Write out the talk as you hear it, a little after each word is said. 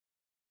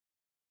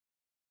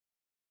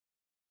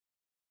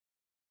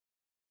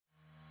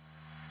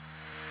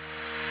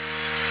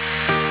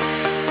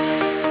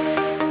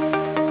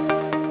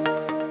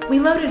We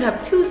loaded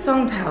up 2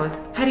 song taos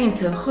heading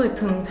to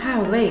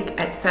Huay Lake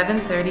at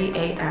 7:30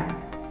 a.m.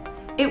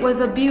 It was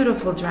a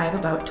beautiful drive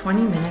about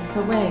 20 minutes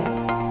away.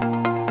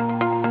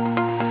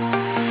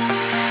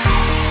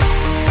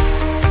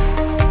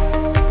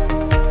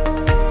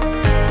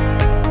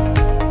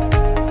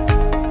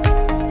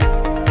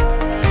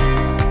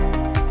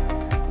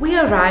 We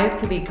arrived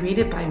to be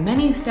greeted by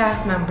many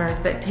staff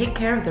members that take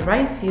care of the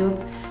rice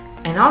fields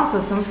and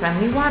also some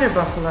friendly water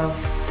buffalo.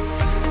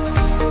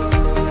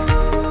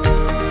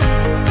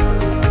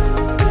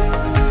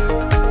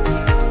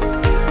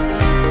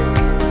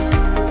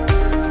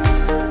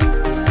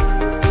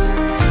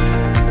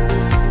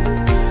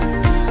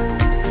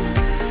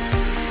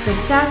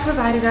 The staff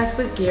provided us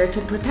with gear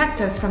to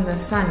protect us from the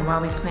sun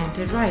while we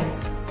planted rice,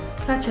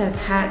 such as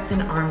hats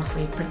and arm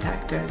sleeve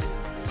protectors.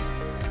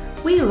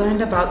 We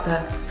learned about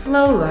the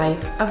slow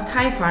life of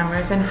Thai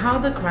farmers and how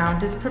the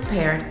ground is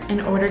prepared in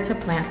order to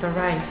plant the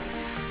rice.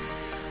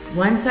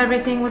 Once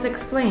everything was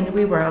explained,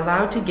 we were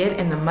allowed to get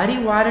in the muddy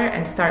water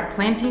and start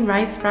planting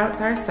rice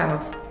sprouts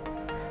ourselves.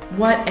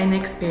 What an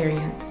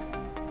experience!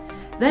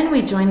 Then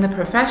we joined the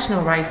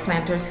professional rice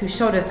planters who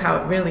showed us how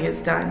it really is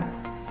done.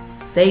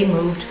 They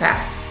moved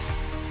fast.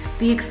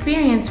 The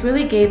experience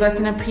really gave us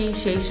an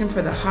appreciation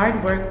for the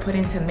hard work put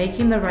into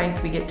making the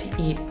rice we get to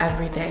eat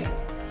every day.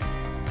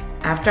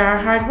 After our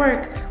hard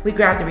work, we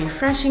grabbed a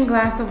refreshing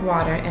glass of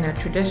water in a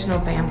traditional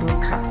bamboo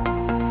cup.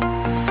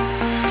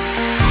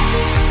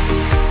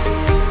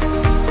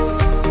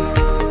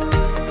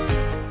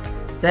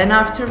 Then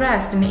off to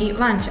rest and eat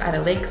lunch at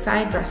a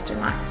lakeside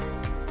restaurant.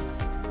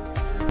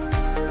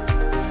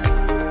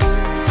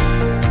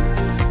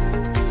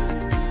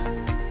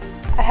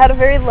 I had a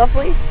very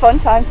lovely, fun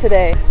time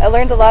today. I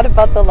learned a lot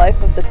about the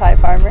life of the Thai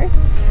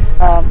farmers.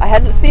 I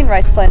hadn't seen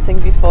rice planting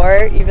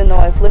before, even though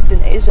I've lived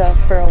in Asia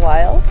for a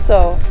while,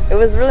 so it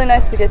was really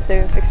nice to get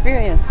to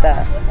experience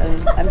that,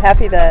 and I'm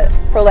happy that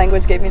Pro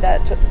Language gave me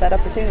that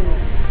opportunity.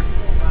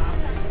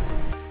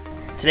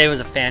 Today was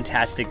a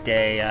fantastic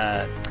day.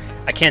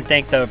 I can't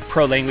thank the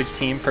Pro Language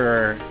team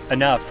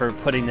enough for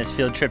putting this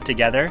field trip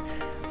together.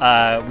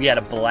 We had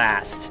a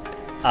blast.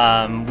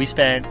 We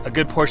spent a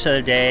good portion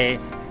of the day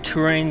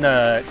touring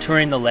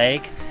the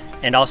lake,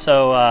 and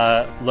also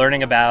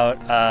learning about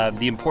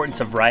the importance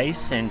of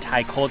rice and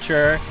Thai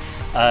culture.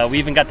 We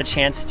even got the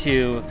chance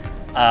to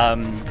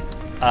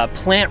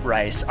plant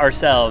rice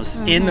ourselves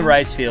in the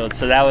rice field,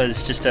 so that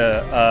was just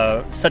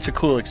such a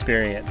cool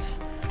experience.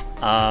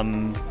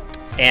 And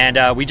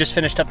we just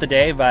finished up the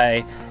day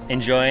by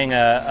enjoying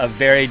a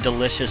very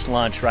delicious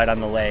lunch right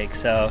on the lake,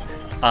 so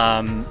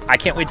I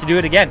can't wait to do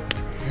it again.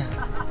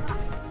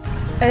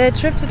 The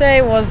trip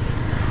today was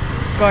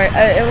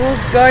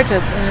gorgeous,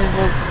 and it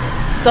was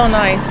so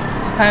nice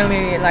to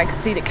finally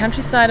see the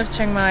countryside of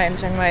Chiang Mai, and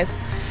Chiang Mai is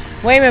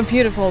way more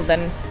beautiful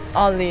than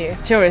all the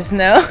tourists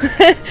know.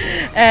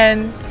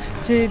 And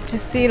to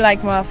see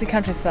more of the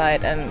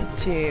countryside and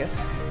to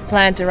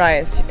plant the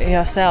rice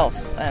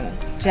yourselves and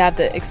to have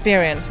the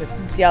experience with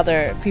the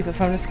other people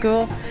from the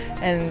school,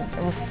 and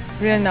it was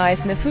really nice,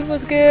 and the food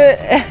was good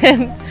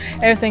and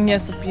everything here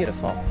is so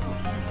beautiful.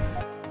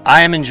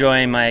 I am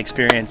enjoying my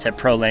experience at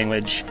Pro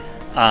Language.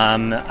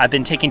 I've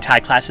been taking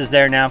Thai classes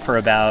there now for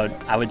about,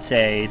 I would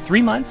say,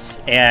 3 months,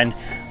 and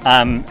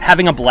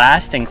having a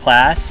blast in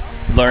class,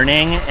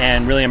 learning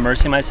and really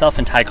immersing myself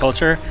in Thai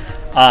culture.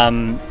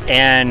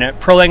 And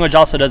Pro Language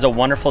also does a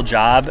wonderful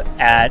job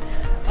at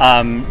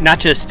not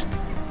just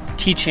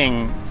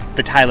teaching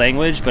the Thai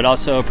language, but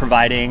also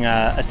providing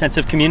a sense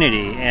of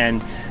community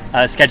and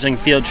scheduling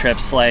field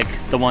trips like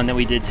the one that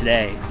we did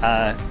today.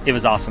 It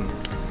was awesome.